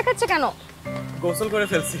 এমন দেখাচ্ছে কেন? গোসল করে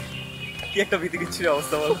ফেলছি। কি একটা ভীতিকিচ্ছির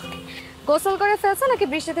অবস্থা বল। গোসল করে ফেলছো নাকি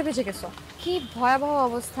বৃষ্টিতে ভিজে গেছো? কি ভয়াবহ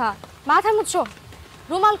অবস্থা। মাথা মুছছো।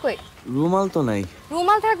 রুমাল কই? রুমাল তো নাই।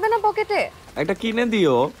 রুমাল থাকবে না পকেটে? একটা কিনে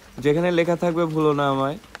দিও, যেখানে লেখা থাকবে ভুলো না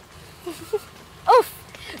আমায়। উফ,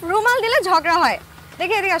 রুমাল দিলে ঝগড়া হয়।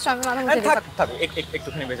 দেখে এদিকে আসো, আমি মাথা মুছে দিই। থাক,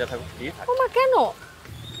 একটুখানি ভেজা থাকো। ওমা কেন?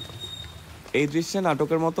 এই দৃশ্যে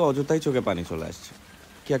নাটকের মতো অযথাই চোখে পানি চলে আসছে।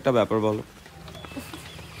 কি একটা ব্যাপার বলো।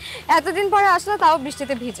 এতদিন পরে আসলে তাও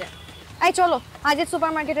বৃষ্টিতে ভিজে। এই চলো, আজ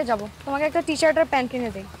সুপার মার্কেটে যাবো, তোমাকে একটা টি শার্ট আর প্যান্ট কিনে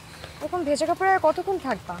দিই। এরকম ভেজা কাপড়ে আর কতক্ষণ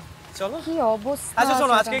থাকবা? চলো। কি অবস্থা। আচ্ছা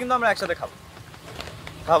শোনো, আজকে কিন্তু আমরা একসাথে খাবো।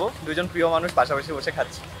 খাবো, দুজন প্রিয় মানুষ পাশাপাশি বসে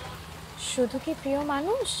খাচ্ছি। শুধু কি প্রিয়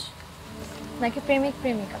মানুষ নাকি প্রেমিক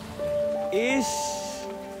প্রেমিকা? ইস,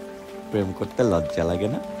 প্রেম করতে লজ্জা লাগে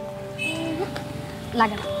না?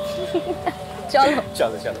 লাগে না। চলো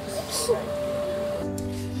চলো চলো।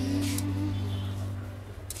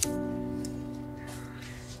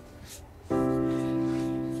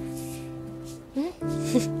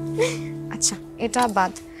 আচ্ছা, এটা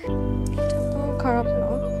বাদ। এটা তো খারাপ না।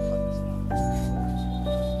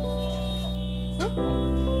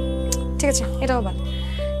 ঠিক আছে, এটাও বাদ।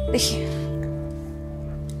 দেখি,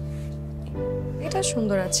 এটা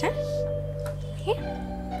সুন্দর আছে।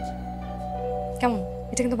 কেমন?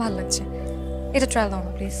 এটা কিন্তু ভালো লাগছে। এটা ট্রায়াল দাও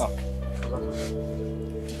না প্লিজ।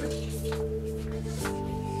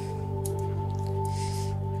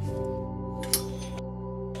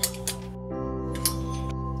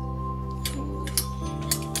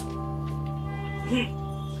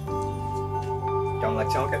 কেমন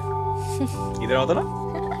লাগছে আমাকে? ঈদের মতো না?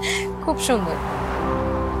 খুব সুন্দর।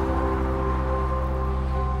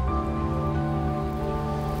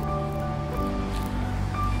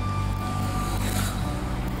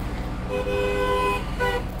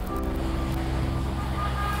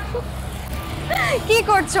 কি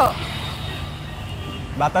করছো?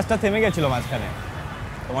 বাতাসটা থেমে গেছিল মাঝখানে,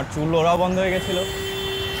 তোমার চুল ওরাও বন্ধ হয়ে গেছিল।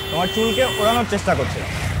 তোমার চুলকে ওড়ানোর চেষ্টা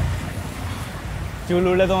করছিলাম। চুল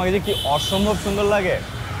উড়লে তোমাকে যে কি অসম্ভব সুন্দর লাগে।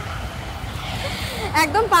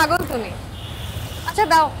 একদম পাগল তুমি। আচ্ছা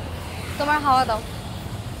দাও, তোমার হাওয়া দাও।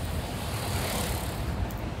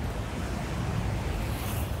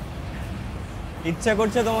 ইচ্ছা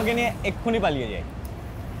করছে তোমাকে নিয়ে এক্ষুনি পালিয়ে যাই,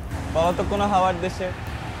 বলো তো কোনো হাওয়ার দেশে,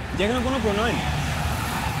 যেখানে কোনো প্রণয় নেই,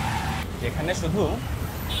 যেখানে শুধু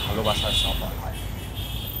ভালোবাসার সফর হয়।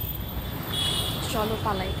 চলো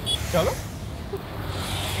পালাই। চলো।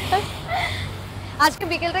 আজকে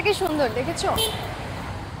বিকেলটা কি সুন্দর দেখেছো?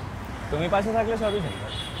 তুমি পাশে থাকলে সবই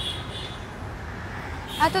সুন্দর।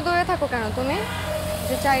 এত দূরে থাকো কেন তুমি,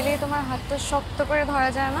 যে চাইলেই তোমার হাতটা শক্ত করে ধরা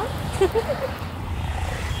যায় না?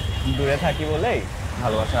 দূরে থাকি বলেই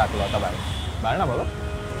ভালোবাসার আকুলতা বাড়ে, বাড়ে না বলো?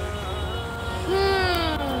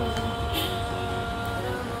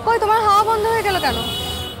 কই তোমার হাওয়া বন্ধ হয়ে গেল কেন?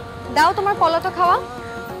 দাও তোমার কলা তো খাওয়া।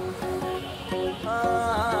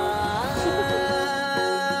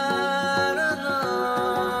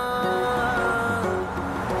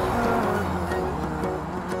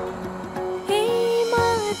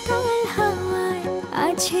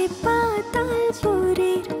 আছে পাতাল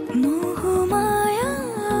পুরের মোহমায়া,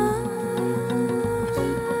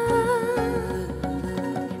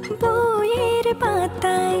 বইয়ের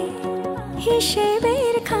পাতায়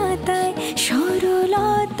হিসেবের খাতায়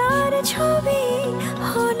সরলতার ছবি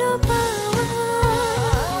হলো পাওয়া।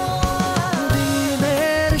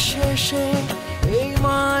 দিনের শেষে এই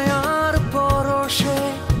মায়ার পরশে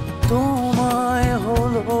তোমায়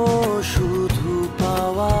হলো শুধু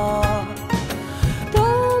পাওয়া,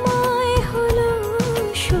 তোমায় হলো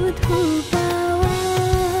শুধু পাওয়া।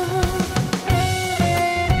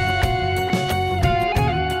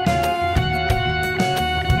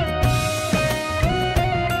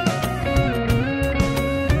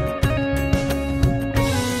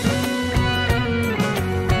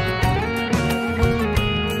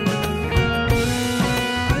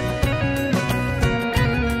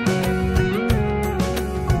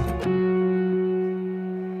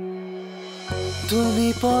 তুমি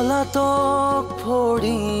পলাতক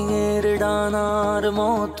ফড়িংয়ের ডানার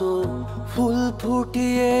মতো ফুল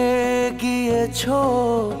ফুটিয়ে গিয়েছো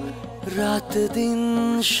রাত দিন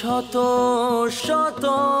শত শত।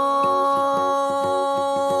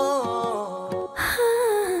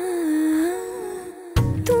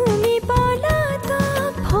 তুমি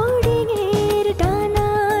পলাতক ফড়িংয়ের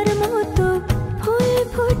ডানার মতো ফুল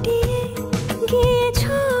ফুটিয়ে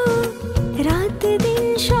গিয়েছো রাত দিন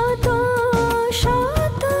শত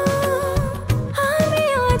শত। আমি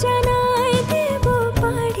অজানায় দেব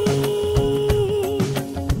পারি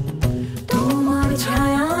তোমার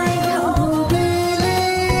ছায়ায়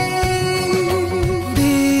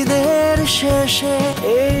দিনের শেষে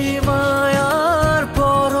এই মায়ার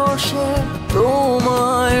পরশে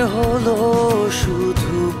তোমায় হলো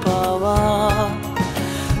শুধু পাওয়া,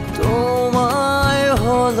 তোমায়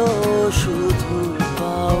হলো শুধু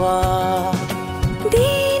পাওয়া।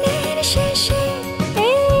 দিনের শেষে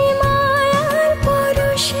এই মায়ার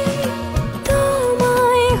পরশে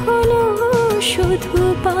তোমায় হলো শুধু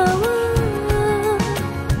পাওয়া,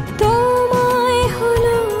 তোমায়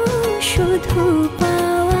হলো শুধু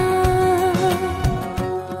পাওয়া।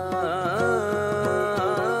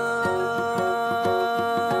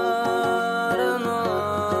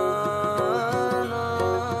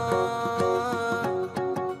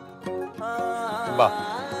 বাহ,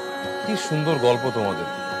 কি সুন্দর গল্প তোমাদের।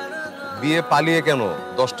 বিয়ে পালিয়ে কেন,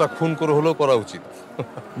 10টা খুন করে হলেও করা উচিত।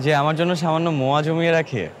 যে আমার জন্য সামান্য মোয়া জমিয়ে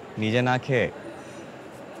রাখে নিজে না খেয়ে,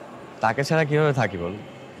 তাকে ছাড়া কিভাবে থাকি বল?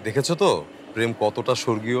 দেখেছো তো প্রেম কতটা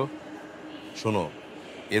স্বর্গীয়। শোনো,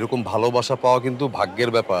 এরকম ভালোবাসা পাওয়া কিন্তু ভাগ্যের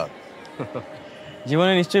ব্যাপার।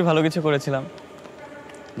 জীবনে নিশ্চয়ই ভালো কিছু করেছিলাম,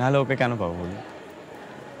 নাহলে ওকে কেন পাবো বলি?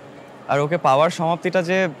 আর ওকে পাওয়ার সমাপ্তিটা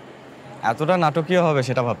যে এতটা নাটকীয় হবে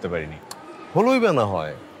সেটা ভাবতে পারিনি। হলোই বা না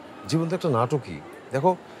হয়, জীবন তো একটা নাটকই।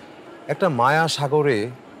 দেখো, একটা মায়া সাগরে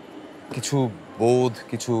কিছু বোধ,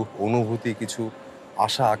 কিছু অনুভূতি, কিছু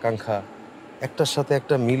আশা আকাঙ্ক্ষা একটার সাথে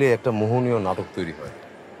একটা মিলে একটা মোহনীয় নাটক তৈরি হয়।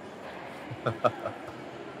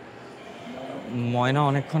 ময়না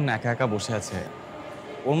অনেকক্ষণ একা একা বসে আছে,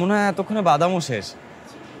 ওর মনে হয় এতক্ষণে বাদামও শেষ।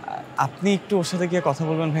 আপনি একটু ওর সাথে গিয়ে কথা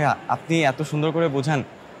বলবেন ভাইয়া, আপনি এত সুন্দর করে বোঝান,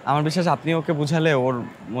 আমার বিশ্বাস আপনি ওকে বুঝালে ওর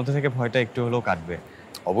মধ্যে থেকে ভয়টা একটু হলেও কাটবে।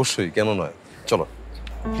 অবশ্যই, কেন নয়, চলো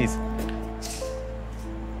প্লিজ।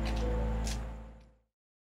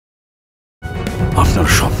 আপনার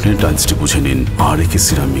স্বপ্নের টাইলসটি বুঝে নিন আরএকে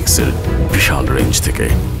সিরামিক্সের বিশাল রেঞ্জ থেকে।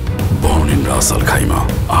 Born in Ras Al Khaimah,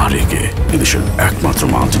 আরএকে এদেশের একমাত্র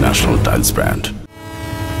মাল্টিন্যাশনাল টাইলস ব্র্যান্ড।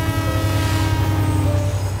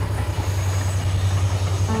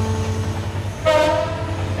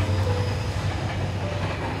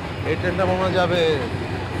 ট্রেনটা মনে হয় যাবে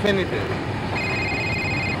ফেনীতে।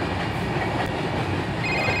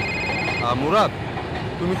 মুরাদ,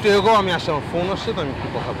 তুমি একটু এগো, আমি আসছি, আমার ফোন আসছে তো আমি একটু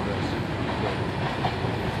কথা বলে আসছি।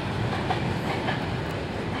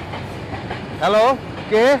 হ্যালো,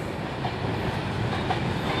 কে?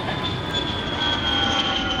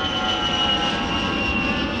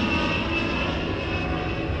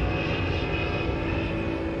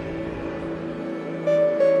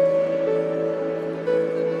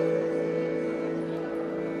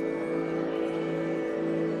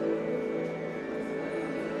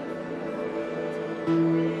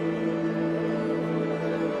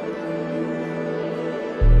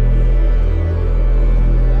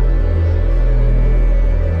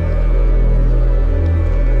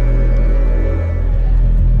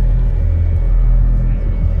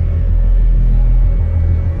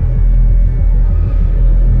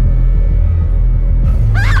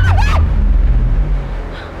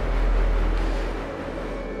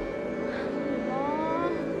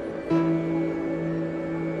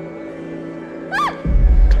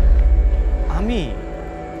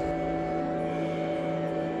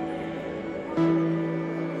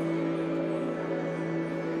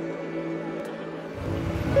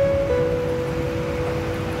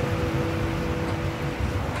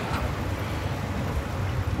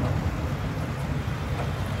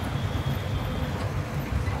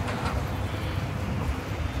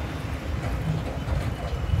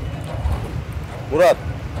 মুরাদ,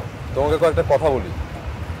 তোমাকে কয়েকটা কথা বলি।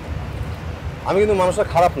 আমি কিন্তু মানুষটা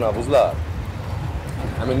খারাপ না, বুঝলা?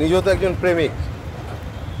 আমি নিজেও তো একজন প্রেমিক,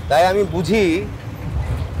 তাই আমি বুঝি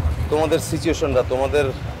তোমাদের সিচুয়েশনটা, তোমাদের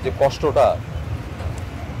যে কষ্টটা।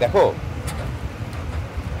 দেখো,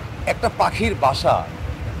 একটা পাখির বাসা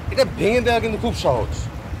এটা ভেঙে দেওয়া কিন্তু খুব সহজ,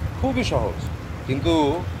 খুবই সহজ, কিন্তু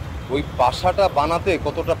ওই বাসাটা বানাতে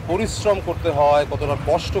কতটা পরিশ্রম করতে হয়, কতটা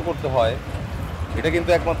কষ্ট করতে হয়, এটা কিন্তু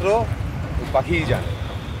একমাত্র পাখিই জানে।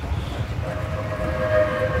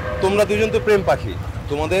 তোমরা দুজন তো প্রেম পাখি,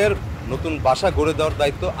 তোমাদের নতুন বাসা গড়ে দেওয়ার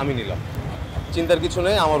দায়িত্ব আমি নিলাম। চিন্তার কিছু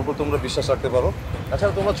নেই, আমার উপর তোমরা বিশ্বাস রাখতে পারো।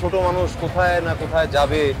 তাছাড়া তোমরা ছোট মানুষ, কোথায় না কোথায়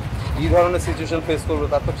যাবে, এই ধরনের সিচুয়েশন ফেস করবে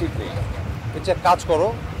তার তো ঠিক নেই। একটা কাজ করো,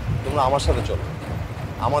 তোমরা আমার সাথে চলো,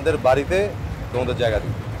 আমাদের বাড়িতে তোমাদের জায়গা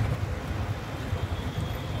দিবে।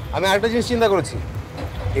 আমি আরেকটা জিনিস চিন্তা করেছি,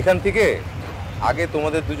 এখান থেকে আগে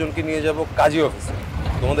তোমাদের দুজনকে নিয়ে যাব কাজী অফিসে,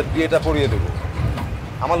 তোমাদের বিয়েটা পড়িয়ে দেবো।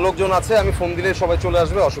 আমার লোকজন আছে, আমি ফোন দিলে সবাই চলে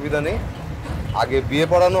আসবে, অসুবিধা নেই। আগে বিয়ে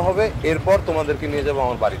পড়ানো হবে, এরপর তোমাদেরকে নিয়ে যাবো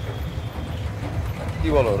আমার বাড়িতে। কি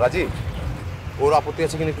বলো, রাজি? ওর আপত্তি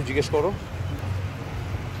আছে কিনা একটু জিজ্ঞেস করো।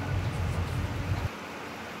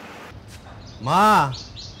 মা,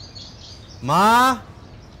 মা,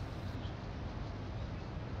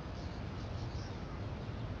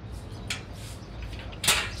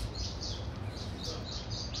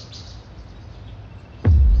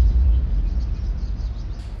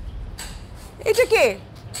 এটা কে?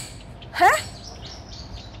 হ্যাঁ,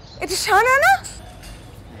 এটা শাহানা না?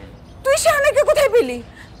 তুই শাহানাকে কোথায় পেলি?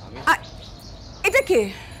 এটা কে?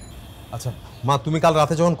 আচ্ছা মা, তুমি কাল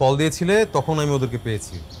রাতে যখন কল দিয়েছিলে তখন আমি ওদেরকে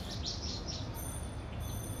পেয়েছি।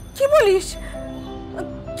 কি বলিস?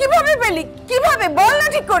 কিভাবে পেলি? কিভাবে বল না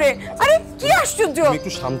ঠিক করে। আরে কি আশ্চর্য! তুমি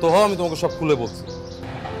একটু শান্ত হও, আমি তোমাকে সব খুলে বলছি।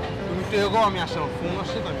 তুমি একটু এগো, আমি আসছি, আমার ফোন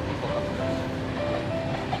আসছে তো আমি একটু কথা বলছি।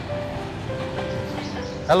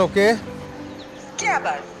 হ্যালো, কে? কে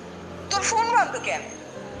আবার? তোর ফোন বন্ধ কেন?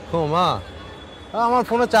 ও মা, আমার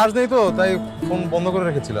ফোনে চার্জ নেই তো, তাই ফোন বন্ধ করে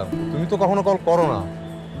রেখেছিলাম। তুমি তো কখনো কল করো না,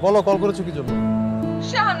 বলো কল করেছো কি জন্য?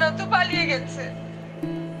 শাহানা তো পালিয়ে গেছে।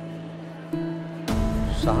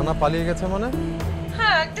 শাহানা পালিয়ে গেছে মানে?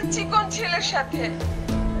 হ্যাঁ, একটা চিকন ছেলের সাথে,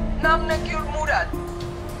 নাম নাকি ওর মুরাদ।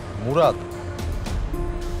 মুরাদ?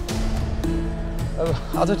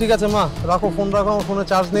 আচ্ছা ঠিক আছে মা, রাখো, ফোন রাখো, আমার ফোনে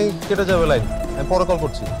চার্জ নেই, কেটে যাবে লাইন, আমি পরে কল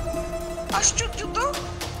করছি। আশ্চর্য তো।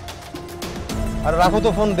 আর রাখো তো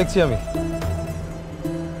ফোন, দেখছি আমি।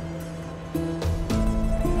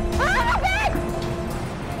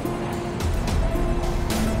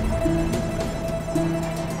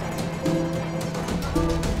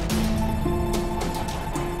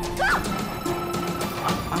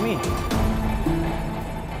 আমি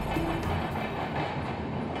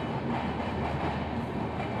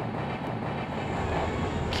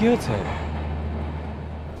কি হচ্ছে?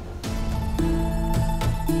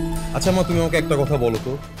 আচ্ছা মা, তুমি আমাকে একটা কথা বলো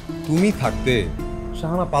তো, তুমি থাকতে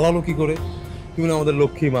শাহানা পালালো কি করে? তুমি না আমাদের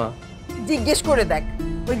লক্ষ্মী মা। জিজ্ঞেস করে দেখ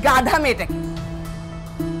ওই গাধা মেয়েটাকে।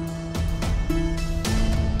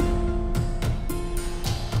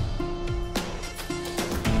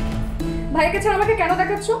 ভাইয়ের কাছে আমাকে কেন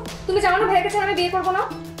দেখাচ্ছ? তুমি জানো না ভাইয়ের কাছে আমি বিয়ে করবো না?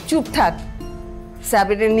 চুপ থাক,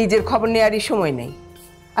 সাবিরের নিজের খবর নেওয়ারই সময় নেই।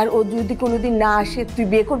 আর ও যদি কোনোদিন না আসে তুই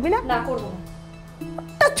বিয়ে করবি না? না করবো না।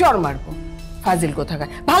 তা চর মারবো ফাজিল কোথাকার।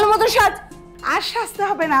 ভালো মতো সাজ। আর সাজতে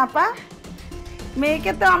হবে না আপা,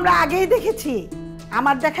 মেয়েকে তো আমরা আগেই দেখেছি,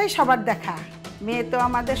 আমার দেখাই সবার দেখা। মেয়ে তো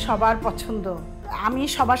আমাদের সবার পছন্দ। আমি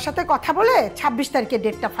সবার সাথে কথা বলে 26 তারিখে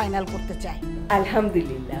ডেটটা ফাইনাল করতে চাই।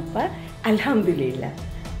 আলহামদুলিল্লাহ আপা, আলহামদুলিল্লাহ।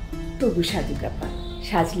 তবু সাজুক আপা,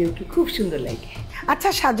 সাজলেও কি খুব সুন্দর লাগে। আচ্ছা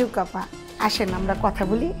সাজুক আপা, আসেন আমরা কথা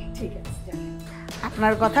বলি। ঠিক আছে।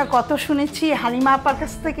 আপনার কথা কত শুনেছি হালিমা আপার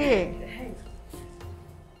কাছ থেকে।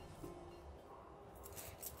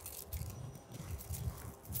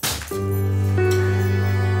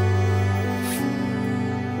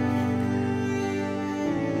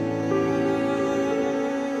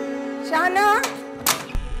 শাহানা,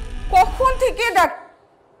 কখন থেকে ডাক।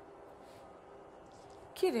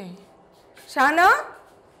 কি রে শাহানা,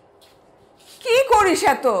 কি করিস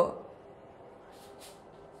এত?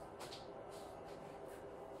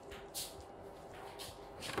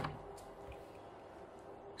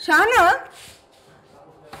 শাহানা,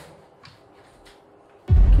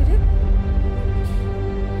 কি রে?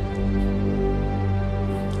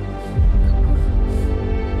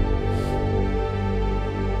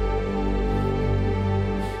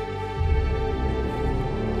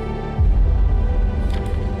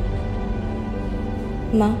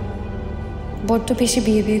 মা, বড্ড বেশি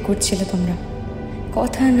বিয়ে বিয়ে করছিলে তোমরা।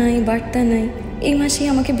 কথা নাই, বার্তা নাই, এই মাসেই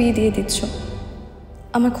আমাকে বিয়ে দিয়ে দিচ্ছ।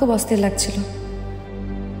 আমার খুব অস্থির লাগছিল।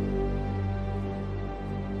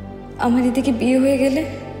 আমার এদিকে বিয়ে হয়ে গেলে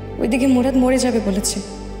ওইদিকে মুরাদ মরে যাবে বলেছে।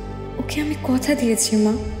 ওকে আমি কথা দিয়েছি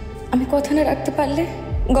মা, আমি কথা না রাখতে পারলে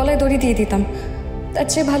গলায় দড়ি দিয়ে দিতাম। তার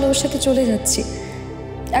চেয়ে ভালো ওর সাথে চলে যাচ্ছি।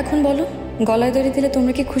 এখন বলো, গলায় দড়ি দিলে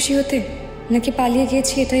তোমরা কি খুশি হতে, নাকি পালিয়ে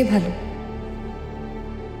গিয়েছি এটাই ভালো?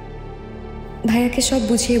 ভাইয়াকে সব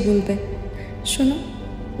বুঝিয়ে বলবে। শোনো,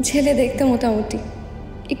 ছেলে দেখতে মোটামুটি,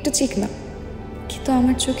 একটু চিকনা, কিন্তু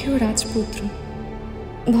আমার চোখেও রাজপুত্র।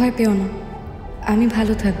 ভয় পেও না, আমি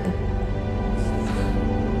ভালো থাকবো।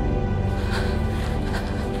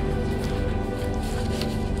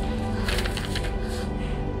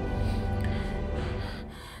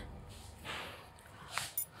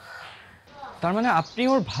 তার মানে আপনি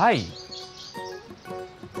ওর ভাই?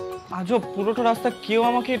 আজও পুরোটা রাস্তা কেউ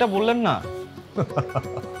আমাকে এটা বললেন না।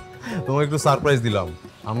 তোমাকে একটু সারপ্রাইজ দিলাম,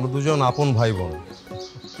 আমরা দুজন আপন ভাই বোন।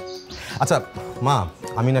 আচ্ছা মা,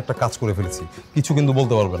 আমি না একটা কাজ করে ফেলেছি, কিছু কিন্তু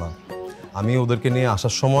বলতে পারবে না। আমি ওদেরকে নিয়ে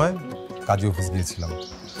আসার সময় কাজী অফিস গিয়েছিলাম,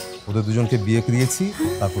 ওদের দুজনকে বিয়ে দিয়েছি,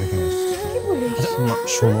 তারপরে এখানে এসেছি।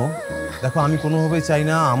 শোনো, দেখো আমি কোনোভাবেই চাই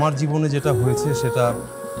না আমার জীবনে যেটা হয়েছে সেটা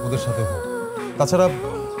ওদের সাথে হোক। তাছাড়া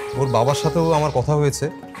ওর বাবার সাথেও আমার কথা হয়েছে,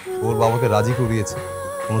 ওর বাবাকে রাজি করিয়েছে,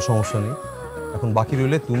 কোনো সমস্যা নেই। এখন বাকি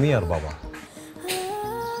রইলে তুমি আর বাবা।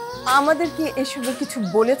 আমাদের কি এসবে কিছু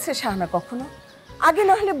বলেছে শাহানা কখনো? আগে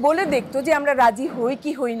না হলে বলে দেখতো যে আমরা রাজি হই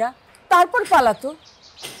কি হই না, তারপর পালাতো।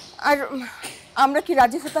 আর আমরা কি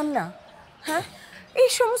রাজি হতাম না? হ্যাঁ, এই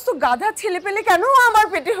সমস্ত গাধা ছেলে পেলে কেন আমার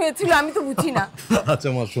পেটে হয়েছিল আমি তো বুঝি না। আচ্ছা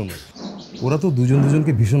মা শোনো, ওরা তো দুজন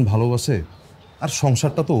দুজনকে ভীষণ ভালোবাসে, আর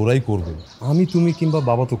সংসারটা তো ওরাই করবে, আমি তুমি কিংবা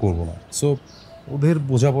বাবা তো করবো না। সো ওদের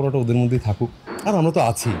বোঝাপড়াটা ওদের মধ্যেই থাকুক, আর আমরা তো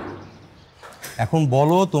আছি। এখন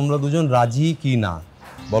বলো তোমরা দুজন রাজি কি না,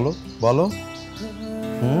 বলো বলো।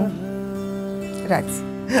 রাজি।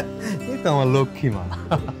 এই তো আমার লক্ষ্মী মা।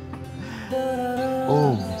 ও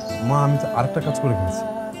মা, আমি তো আরেকটা কাজ করে ফেলেছি।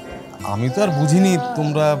 আমি তো আর বুঝিনি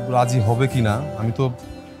তোমরা রাজি হবে কি না। আমি তো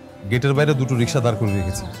গেটের বাইরে দুটো রিক্সা দাঁড় করে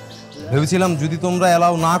রেখেছি। ভেবেছিলাম যদি তোমরা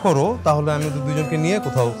অ্যালাউ না করো তাহলে আমি ওদের দুজনকে নিয়ে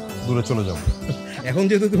কোথাও দূরে চলে যাব। এখন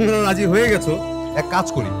যেহেতু তোমরা রাজি হয়ে গেছো, এক কাজ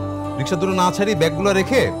করি, রিক্সা দূরে না ছাড়ি ব্যাগগুলো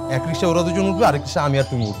রেখে এক রিক্সা ওরা দুজন উঠবে, আরেক রিক্সা আমি আর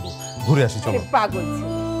তুমি উঠবো, ঘুরে আসি। চলো। পাগল,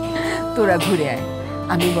 তোরা ঘুরে আয়,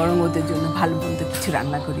 আমি বরং ওদের জন্য ভালো মন্দ কিছু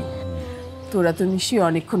রান্না করি। তোরা তো নিশ্চয়ই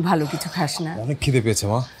অনেকক্ষণ ভালো কিছু খাস না। অনেক খিদে পেয়েছে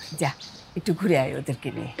মা। যা একটু ঘুরে আয় ওদেরকে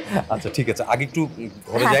নিয়ে। আচ্ছা ঠিক আছে, আগে একটু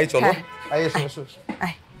ঘরে যাই। চলো।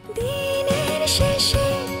 দিনের শেষে